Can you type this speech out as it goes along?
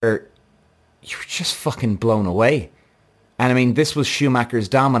you're just fucking blown away. And I mean, this was Schumacher's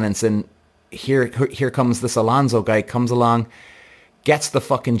dominance, and here comes this Alonso guy, comes along, gets the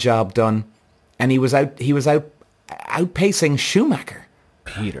fucking job done, and he was outpacing Schumacher.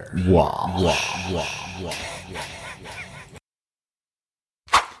 Peter. Wow.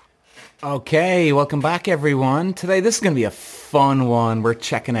 Okay, welcome back everyone. Today this is going to be a fun one. We're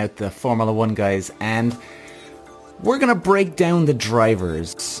checking out the Formula 1 guys, and we're going to break down the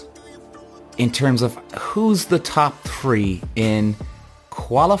drivers in terms of who's the top three in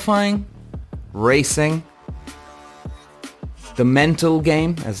qualifying, racing, the mental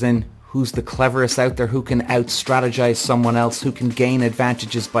game, as in who's the cleverest out there, who can out-strategize someone else, who can gain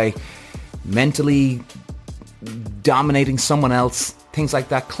advantages by mentally dominating someone else, things like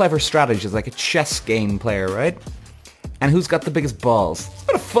that, clever strategies, like a chess game player, right? And who's got the biggest balls. It's a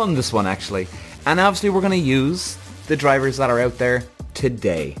bit of fun, this one, actually. And obviously we're going to use the drivers that are out there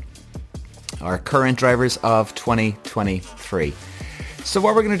today, our current drivers of 2023. So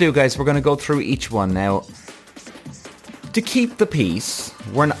what we're going to do, guys, we're going to go through each one. Now, to keep the peace,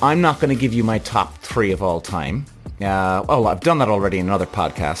 I'm not going to give you my top three of all time. I've done that already in another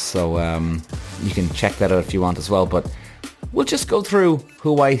podcast, so you can check that out if you want as well. But we'll just go through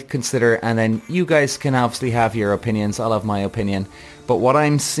who I consider, and then you guys can obviously have your opinions. I'll have my opinion. But what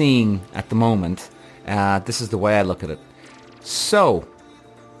I'm seeing at the moment, this is the way I look at it. So,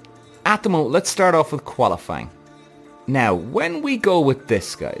 at the moment, let's start off with qualifying. Now, when we go with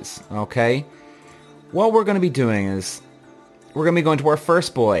this, guys, okay, what we're going to be doing is we're going to be going to our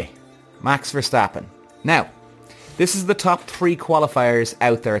first boy, Max Verstappen. Now, this is the top three qualifiers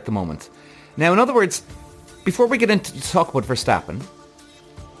out there at the moment. Now, in other words, before we get into talk about Verstappen,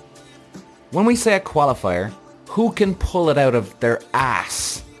 when we say a qualifier, who can pull it out of their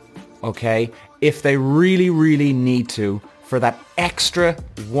ass, okay, if they really, really need to, for that extra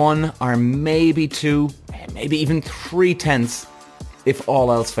one or maybe two, maybe even 3/10 if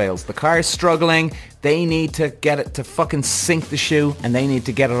all else fails. The car is struggling, they need to get it to fucking sink the shoe, and they need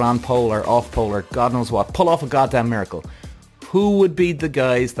to get it on pole or off pole or God knows what, pull off a goddamn miracle. Who would be the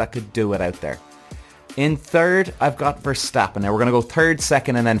guys that could do it out there? In third, I've got Verstappen. Now we're going to go third,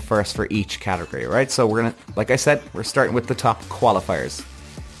 second, and then first for each category, right? So we're going to, like I said, we're starting with the top qualifiers.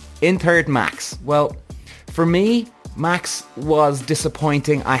 In third, Max. Well, for me, Max was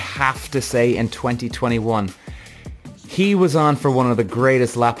disappointing, I have to say, in 2021. He was on for one of the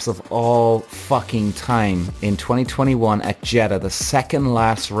greatest laps of all fucking time in 2021 at Jeddah, the second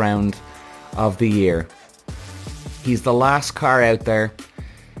last round of the year. He's the last car out there.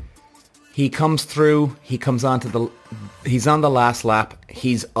 He comes through, he's on the last lap,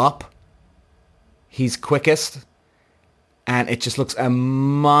 he's up, he's quickest, and it just looks a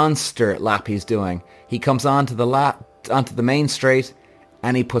monster lap he's doing. He comes onto the main straight,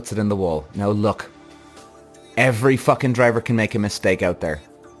 and he puts it in the wall. Now look, every fucking driver can make a mistake out there.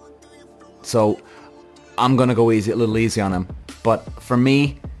 So I'm going to go a little easy on him. But for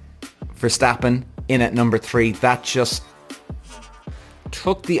me, Verstappen in at number 3, that just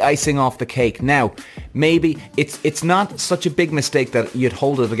took the icing off the cake. Now, maybe it's not such a big mistake that you'd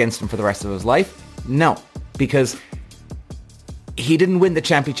hold it against him for the rest of his life. No, because he didn't win the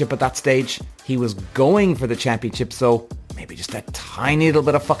championship at that stage. He was going for the championship, so maybe just a tiny little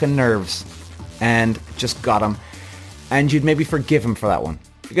bit of fucking nerves and just got him. And you'd maybe forgive him for that one,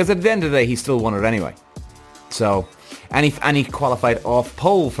 because at the end of the day, he still won it anyway. So, and he qualified off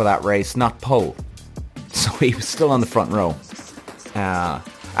pole for that race, not pole. So he was still on the front row.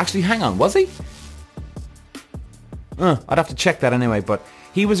 Actually, hang on, was he? I'd have to check that anyway, but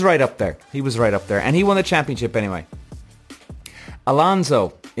he was right up there. And he won the championship anyway.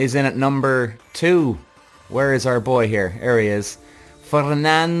 Alonso is in at number 2. Where is our boy here? There he is.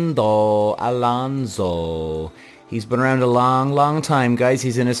 Fernando Alonso. He's been around a long, long time, guys.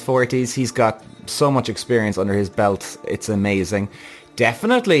 He's in his 40s. He's got so much experience under his belt. It's amazing.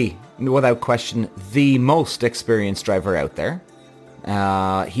 Definitely, without question, the most experienced driver out there.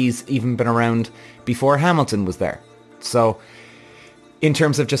 He's even been around before Hamilton was there. So, in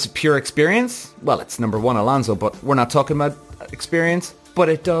terms of just pure experience, well, it's number 1 Alonso, but we're not talking about experience, but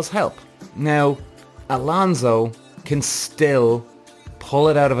it does help. Now, Alonso can still pull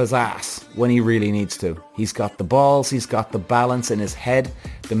it out of his ass when he really needs to. He's got the balls, he's got the balance in his head,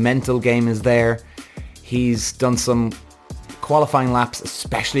 the mental game is there. He's done some qualifying laps,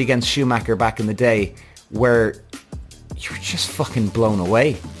 especially against Schumacher back in the day, where you were just fucking blown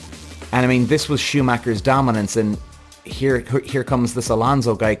away. And I mean, this was Schumacher's dominance, and here comes this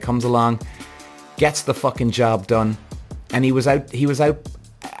Alonso guy, comes along, gets the fucking job done, and he was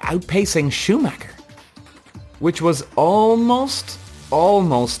outpacing Schumacher, which was almost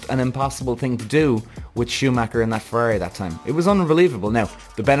almost an impossible thing to do with Schumacher in that Ferrari that time. It was unbelievable. Now,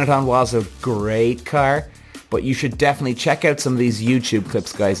 the Benetton was a great car, but you should definitely check out some of these YouTube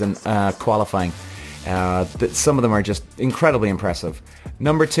clips, guys, and qualifying. Some of them are just incredibly impressive.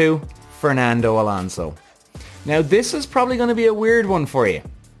 Number 2, Fernando Alonso. Now, this is probably going to be a weird one for you.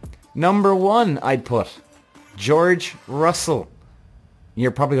 Number 1, I'd put George Russell.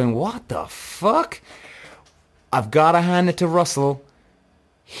 You're probably going, what the fuck? I've got to hand it to Russell.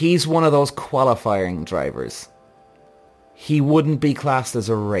 He's one of those qualifying drivers. He wouldn't be classed as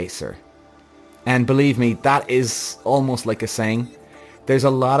a racer. And believe me, that is almost like a saying. There's a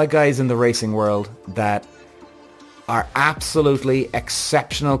lot of guys in the racing world that are absolutely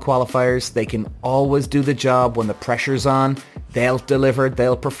exceptional qualifiers. They can always do the job when the pressure's on. They'll deliver,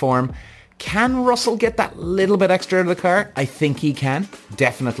 they'll perform. Can Russell get that little bit extra out of the car? I think he can,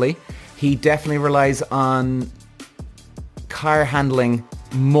 definitely. He definitely relies on car handling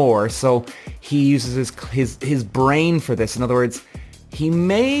more, so he uses his brain for this. In other words, he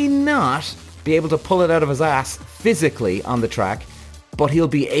may not be able to pull it out of his ass physically on the track, but he'll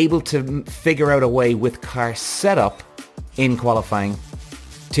be able to figure out a way with car setup in qualifying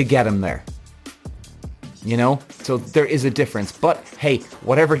to get him there. You know? So there is a difference. But hey,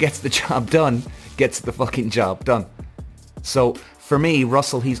 whatever gets the job done, gets the fucking job done. So for me,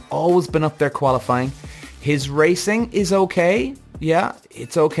 Russell, he's always been up there qualifying. His racing is okay. Yeah,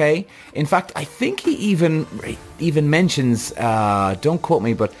 it's okay. In fact, I think he even mentions, don't quote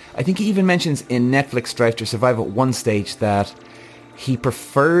me, but I think he even mentions in Netflix Drive to Survive at one stage that he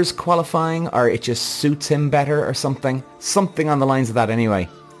prefers qualifying, or it just suits him better or something. Something on the lines of that anyway.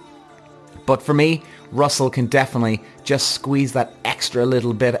 But for me, Russell can definitely just squeeze that extra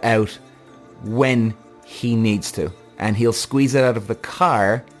little bit out when he needs to. And he'll squeeze it out of the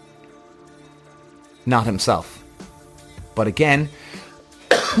car, not himself. But again,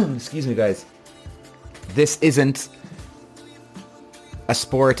 excuse me guys, this isn't a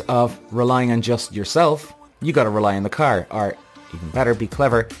sport of relying on just yourself. You got to rely on the car, or even better, be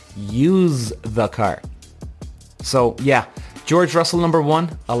clever, use the car. So yeah, George Russell number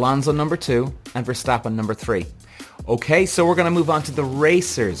 1, Alonso number 2, and Verstappen number 3. Okay, so we're going to move on to the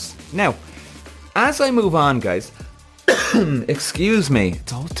racers. Now, as I move on, guys, excuse me,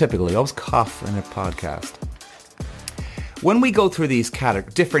 it's all typical, I always cough in a podcast. When we go through these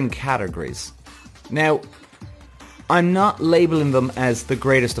different categories, now, I'm not labeling them as the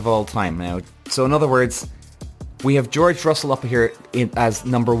greatest of all time now. So in other words, we have George Russell up here as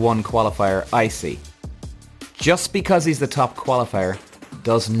number 1 qualifier, I see. Just because he's the top qualifier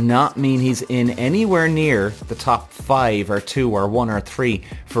does not mean he's in anywhere near the top 5 or 2 or 1 or 3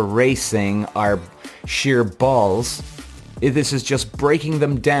 for racing or sheer balls. This is just breaking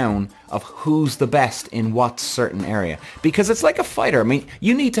them down of who's the best in what certain area. Because it's like a fighter. I mean,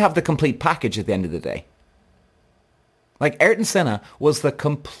 you need to have the complete package at the end of the day. Like Ayrton Senna was the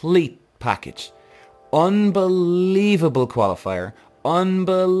complete package. Unbelievable qualifier,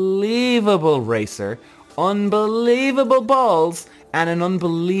 unbelievable racer, unbelievable balls, and an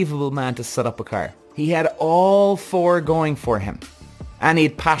unbelievable man to set up a car. He had all 4 going for him. And he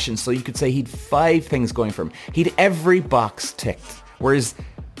had passion, so you could say he'd 5 things going for him. He'd every box ticked. Whereas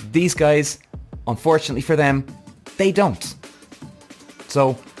these guys, unfortunately for them, they don't.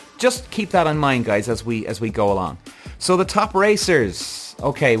 So just keep that in mind, guys, as we go along. So the top racers.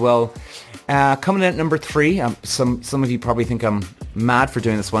 Okay, well, coming in at number 3, some of you probably think I'm mad for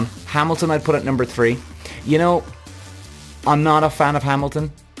doing this one. Hamilton, I'd put at number 3. You know, I'm not a fan of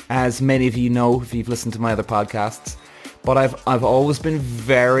Hamilton, as many of you know if you've listened to my other podcasts. But I've always been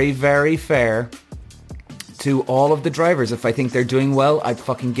very, very fair to all of the drivers. If I think they're doing well, I'd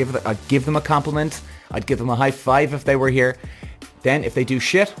give them a compliment. I'd give them a high five if they were here. Then if they do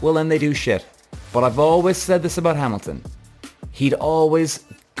shit, well then they do shit. But I've always said this about Hamilton. He'd always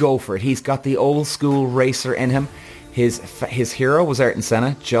go for it. He's got the old school racer in him. His hero was Ayrton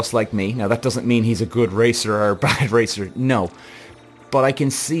Senna, just like me. Now that doesn't mean he's a good racer or a bad racer. No. But I can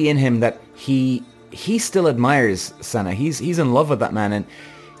see in him that he still admires Senna. He's in love with that man, and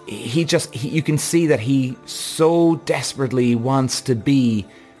you can see that he so desperately wants to be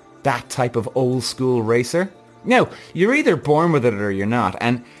that type of old school racer. Now, you're either born with it or you're not,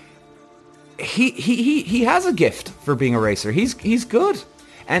 and he has a gift for being a racer. He's good.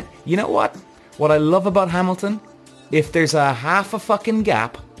 And you know what? What I love about Hamilton, if there's a half a fucking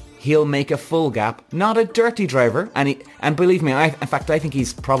gap, he'll make a full gap. Not a dirty driver. And believe me, in fact, I think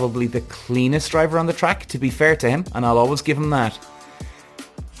he's probably the cleanest driver on the track, to be fair to him, and I'll always give him that.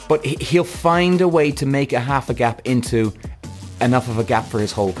 But he'll find a way to make a half a gap into enough of a gap for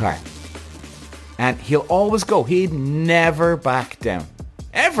his whole car. And he'll always go. He'd never back down.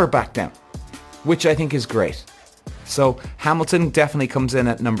 Ever back down. Which I think is great. So Hamilton definitely comes in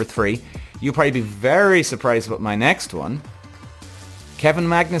at number 3. You'll probably be very surprised about my next one. Kevin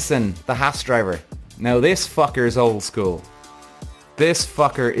Magnussen, the Haas driver. Now this fucker is old school. This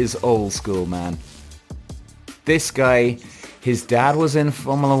fucker is old school, man. This guy, his dad was in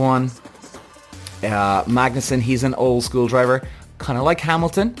Formula 1. Magnussen, he's an old school driver. Kind of like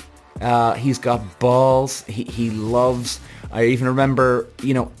Hamilton. He's got balls. He loves... I even remember,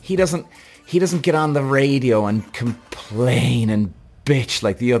 he doesn't get on the radio and complain and bitch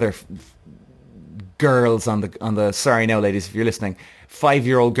like the other girls on the sorry now ladies if you're listening,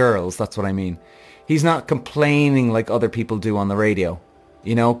 5-year-old girls, that's what I mean. He's not complaining like other people do on the radio,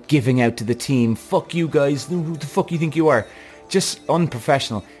 giving out to the team, fuck you guys, who the fuck you think you are? Just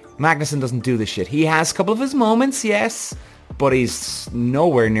unprofessional. Magnussen doesn't do this shit. He has a couple of his moments, yes, but he's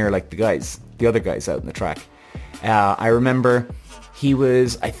nowhere near like the other guys out in the track. I remember he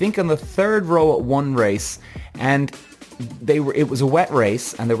was, I think, on the 3rd row at one race, and it was a wet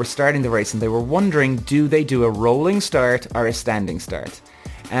race, and they were starting the race, and they were wondering, do they do a rolling start or a standing start?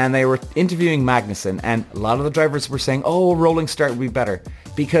 And they were interviewing Magnussen, and a lot of the drivers were saying, oh, a rolling start would be better,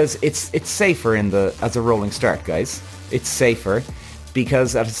 because it's safer as a rolling start, guys. It's safer,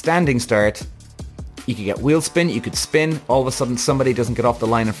 because at a standing start, you could get wheel spin, you could spin, all of a sudden somebody doesn't get off the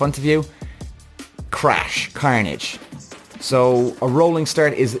line in front of you, crash, carnage. So a rolling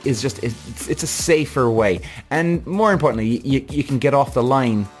start is just, it's a safer way. And more importantly, you can get off the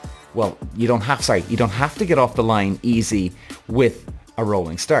line. Well, you don't have to get off the line easy with a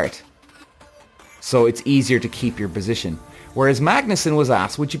rolling start. So it's easier to keep your position. Whereas Magnussen was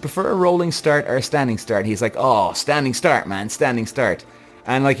asked, would you prefer a rolling start or a standing start? He's like, oh, standing start, man, standing start.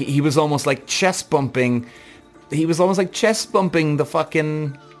 And like he was almost like chest bumping. He was almost like chest bumping the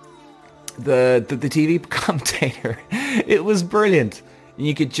fucking... the TV commentator. It was brilliant. And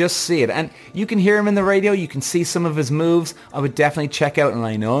you could just see it. And you can hear him in the radio. You can see some of his moves. I would definitely check out. And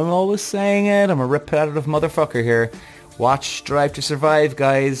I know I'm always saying it. I'm a repetitive motherfucker here. Watch Drive to Survive,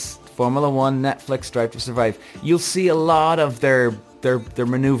 guys. Formula 1, Netflix, Drive to Survive. You'll see a lot of their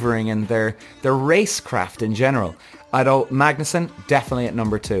maneuvering and their racecraft in general. Magnussen, definitely at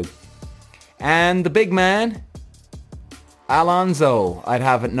number 2. And the big man... Alonso, I'd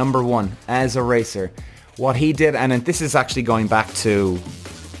have at number 1 as a racer. What he did, and this is actually going back to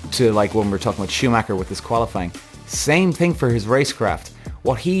like when we were talking about Schumacher with his qualifying. Same thing for his racecraft.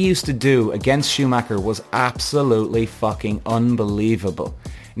 What he used to do against Schumacher was absolutely fucking unbelievable.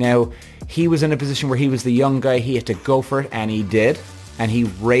 Now, he was in a position where he was the young guy, he had to go for it, and he did. And he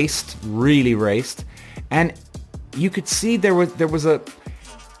raced, really raced. And you could see there was a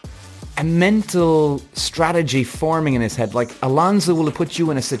mental strategy forming in his head. Like, Alonso will put you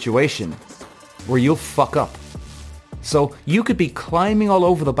in a situation where you'll fuck up. So you could be climbing all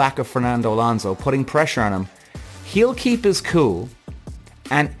over the back of Fernando Alonso, putting pressure on him. He'll keep his cool,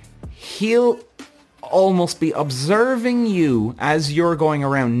 and he'll almost be observing you as you're going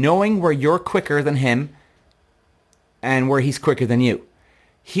around, knowing where you're quicker than him and where he's quicker than you.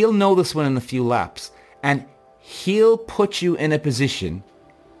 He'll know this one in a few laps, and he'll put you in a position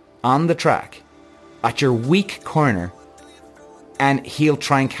on the track at your weak corner, and he'll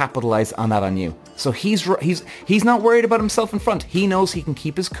try and capitalize on that on you. So he's not worried about himself in front. He knows he can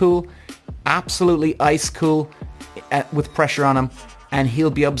keep his cool, absolutely ice cool, with pressure on him, and he'll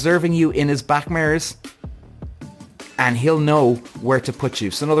be observing you in his back mirrors, and he'll know where to put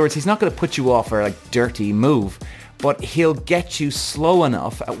you. So in other words, he's not going to put you off or like dirty move, but he'll get you slow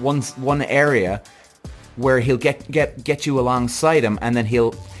enough at one area where he'll get you alongside him, and then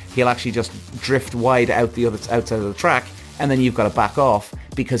he'll actually just drift wide out the other outside of the track, and then you've got to back off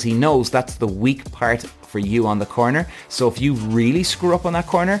because he knows that's the weak part for you on the corner. So if you really screw up on that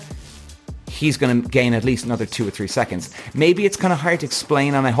corner, he's going to gain at least another 2 or 3 seconds. Maybe it's kind of hard to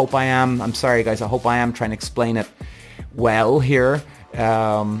explain, and I hope I am. I'm sorry, guys. I hope I am trying to explain it well here.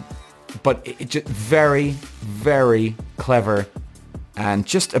 But it just very, very clever and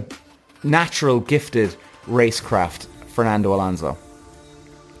just a natural, gifted racecraft, Fernando Alonso.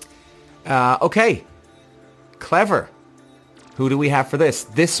 Okay, clever. Who do we have for this?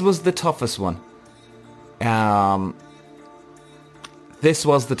 This was the toughest one. This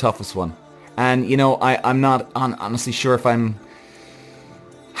was the toughest one. And, you know, I'm not honestly sure if I'm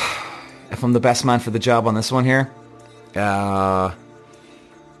the best man for the job on this one here.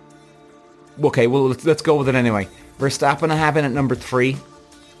 Okay, well, let's go with it anyway. Verstappen I have in at number 3.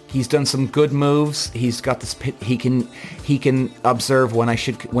 He's done some good moves. He's got this pit. He can observe when he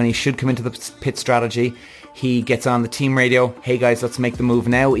should come into the pit strategy. he gets on the team radio. Hey guys, let's make the move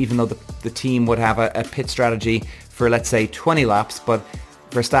now, even though the team would have a pit strategy for, let's say, 20 laps. But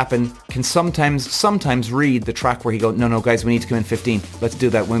Verstappen can sometimes read the track where he goes, no guys, we need to come in 15. Let's do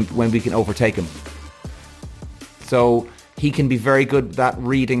that when we can overtake him. So he can be very good at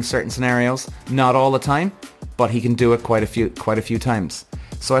reading certain scenarios. Not all the time, but he can do it quite a few times.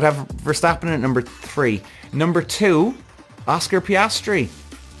 So I'd have Verstappen at number 3. Number 2, Oscar Piastri.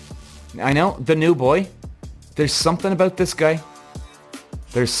 I know, the new boy. There's something about this guy.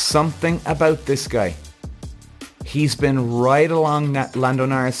 He's been right along Lando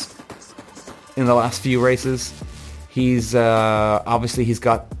Norris in the last few races. He's obviously he's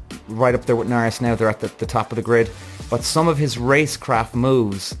got right up there with Norris now. They're at the top of the grid. But some of his racecraft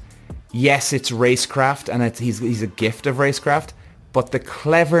moves, yes, it's racecraft, and he's a gift of racecraft. But the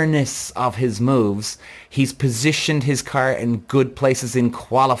cleverness of his moves, he's positioned his car in good places in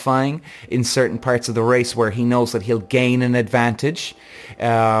qualifying, in certain parts of the race where he knows that he'll gain an advantage.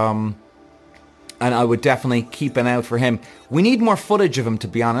 And I would definitely keep an eye out for him. We need more footage of him, to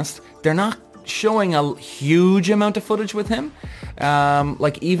be honest. They're not showing a huge amount of footage with him.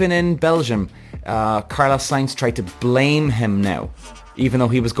 Like even in Belgium, Carlos Sainz tried to blame him now, even though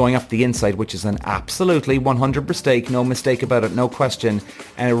he was going up the inside, which is an absolutely 100 mistake, no mistake about it, no question,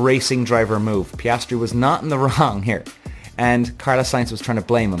 and a racing driver move. Piastri was not in the wrong here, and Carlos Sainz was trying to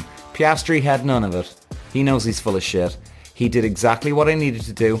blame him. Piastri had none of it. He knows he's full of shit. He did exactly what I needed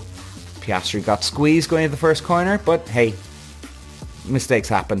to do. Piastri got squeezed going into the first corner, but hey, mistakes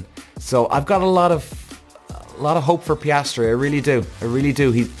happen. So I've got a lot of hope for Piastri. I really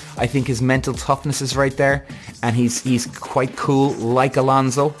do. I think his mental toughness is right there, and he's quite cool, like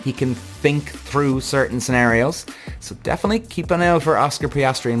Alonso. He can think through certain scenarios. So definitely keep an eye out for Oscar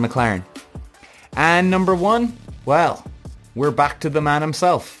Piastri in McLaren. And number 1, well, we're back to the man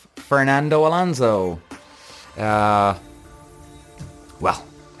himself, Fernando Alonso. Well,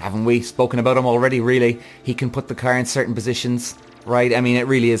 haven't we spoken about him already, really? He can put the car in certain positions, right? I mean, it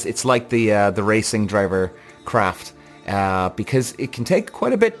really is. It's like the racing driver craft, because it can take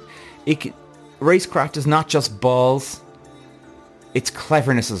quite a bit. Racecraft is not just balls, it's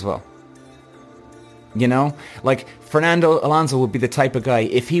cleverness as well. You know, like Fernando Alonso would be the type of guy,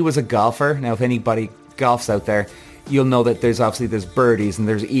 if he was a golfer. Now, if anybody golfs out there, you'll know that there's birdies and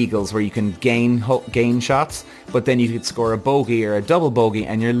there's eagles where you can gain shots, but then you could score a bogey or a double bogey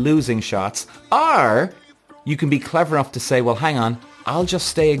and you're losing shots. Or you can be clever enough to say, well, hang on, I'll just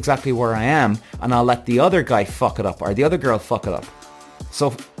stay exactly where I am and I'll let the other guy fuck it up or the other girl fuck it up.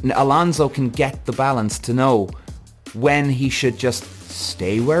 So Alonso can get the balance to know when he should just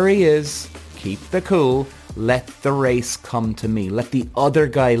stay where he is, keep the cool, let the race come to me. Let the other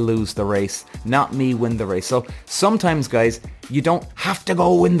guy lose the race, not me win the race. So sometimes, guys, you don't have to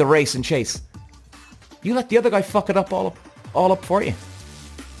go win the race and chase. You let the other guy fuck it up all up for you.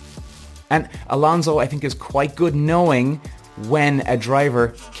 And Alonso, I think, is quite good knowing when a driver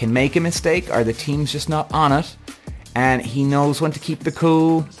can make a mistake or the team's just not on it, and he knows when to keep the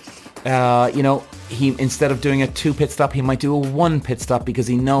cool. He, instead of doing a 2 pit stop, he might do a 1 pit stop, because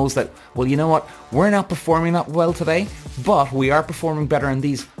he knows that, well, you know what, we're not performing that well today, but we are performing better on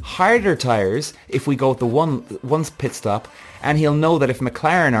these harder tyres if we go with the one pit stop. And he'll know that if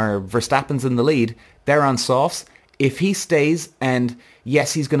McLaren or Verstappen's in the lead, they're on softs. If he stays, and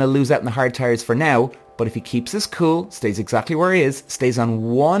yes, he's going to lose out in the hard tyres for now, but if he keeps his cool, stays exactly where he is, stays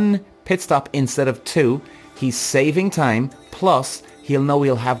on 1 pit stop instead of 2, he's saving time, plus he'll know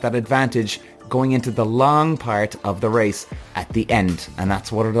he'll have that advantage going into the long part of the race at the end. And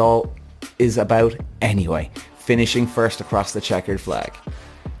that's what it all is about anyway. Finishing first across the checkered flag.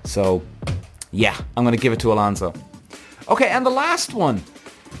 So, yeah, I'm going to give it to Alonso. Okay, and the last one.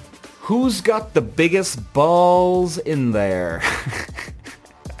 Who's got the biggest balls in there?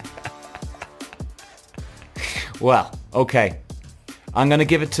 Well, okay. I'm going to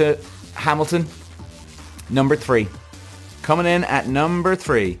give it to Hamilton. Number 3. Coming in at number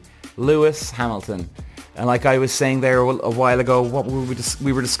 3. Lewis Hamilton. And like I was saying there a while ago,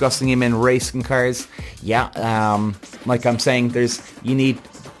 we were discussing him in racing cars. Yeah, like I'm saying, you need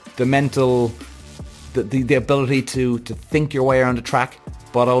the mental, the ability to think your way around the track,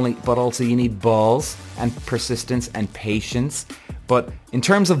 but also you need balls and persistence and patience. But in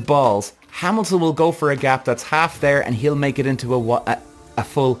terms of balls, Hamilton will go for a gap that's half there, and he'll make it into a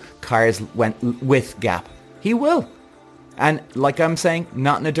full cars width gap. He will. And like I'm saying,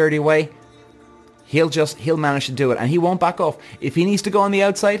 not in a dirty way, he'll manage to do it, and he won't back off. If he needs to go on the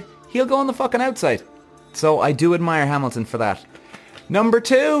outside, he'll go on the fucking outside. So I do admire Hamilton for that. Number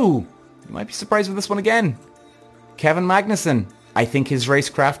 2, you might be surprised with this one again. Kevin Magnussen. I think his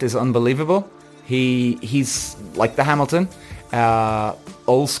racecraft is unbelievable. He's like the Hamilton,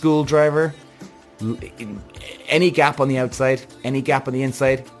 old school driver. Any gap on the outside, any gap on the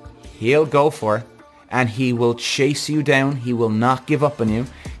inside, he'll go for. And he will chase you down. He will not give up on you.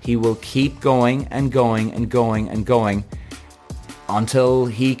 He will keep going and going and going and going until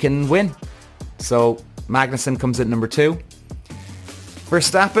he can win. So Magnussen comes in number 2.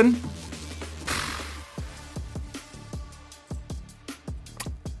 Verstappen,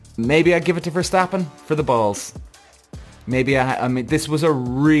 maybe I'd give it to Verstappen for the balls. Maybe I mean, this was a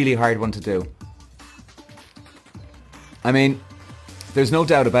really hard one to do. I mean, there's no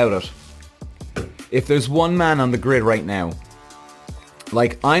doubt about it. If there's one man on the grid right now,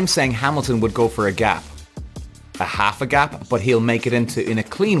 like I'm saying Hamilton would go for a gap. A half a gap, but he'll make it into, in a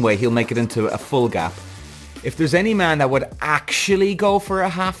clean way, he'll make it into a full gap. If there's any man that would actually go for a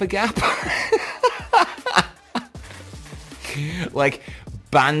half a gap, like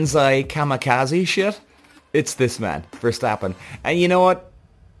Banzai Kamikaze shit, it's this man, Verstappen. And you know what?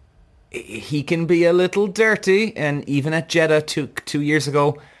 He can be a little dirty, and even at Jeddah two years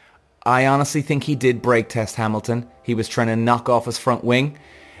ago, I honestly think he did brake test Hamilton. He was trying to knock off his front wing.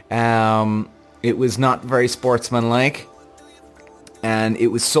 It was not very sportsmanlike, and it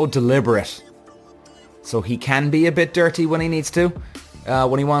was so deliberate. So he can be a bit dirty when he needs to,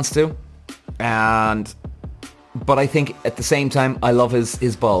 when he wants to. But I think at the same time, I love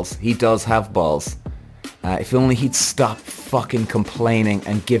his balls. He does have balls. If only he'd stop fucking complaining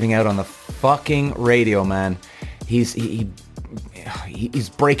and giving out on the fucking radio, man. He's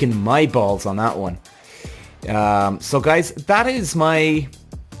breaking my balls on that one. So guys, that is my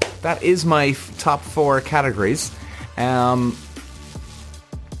top 4 categories. I'm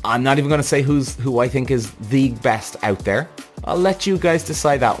not even going to say who I think is the best out there. I'll let you guys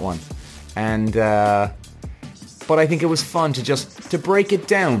decide that one. And but I think it was fun to break it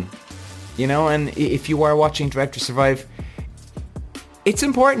down, you know. And if you are watching Drive to Survive, it's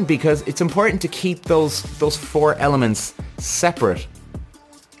important because it's important to keep those 4 elements separate,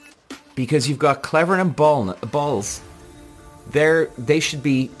 because you've got clever and balls. They should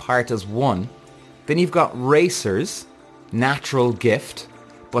be part as one. Then you've got racers, natural gift,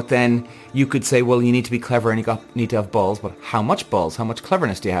 but then you could say, well, you need to be clever and you need to have balls, but how much balls, how much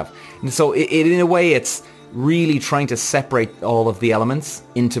cleverness do you have? And so in a way, it's really trying to separate all of the elements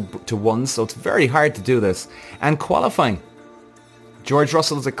into one, so it's very hard to do this. And qualifying. George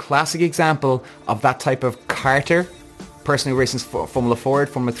Russell is a classic example of that type of carter, person who races Formula Ford,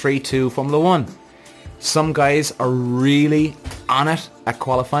 Formula 3 to Formula 1. Some guys are really on it at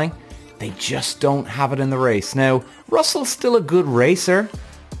qualifying. They just don't have it in the race. Now, Russell's still a good racer.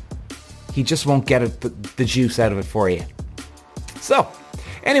 He just won't get the juice out of it for you. So,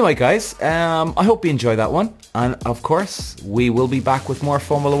 anyway guys, I hope you enjoyed that one. And of course, we will be back with more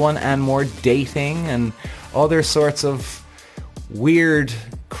Formula 1 and more dating and other sorts of weird,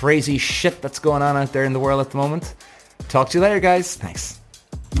 crazy shit that's going on out there in the world at the moment. Talk to you later, guys. Thanks.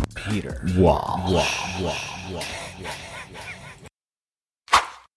 Peter. Wow.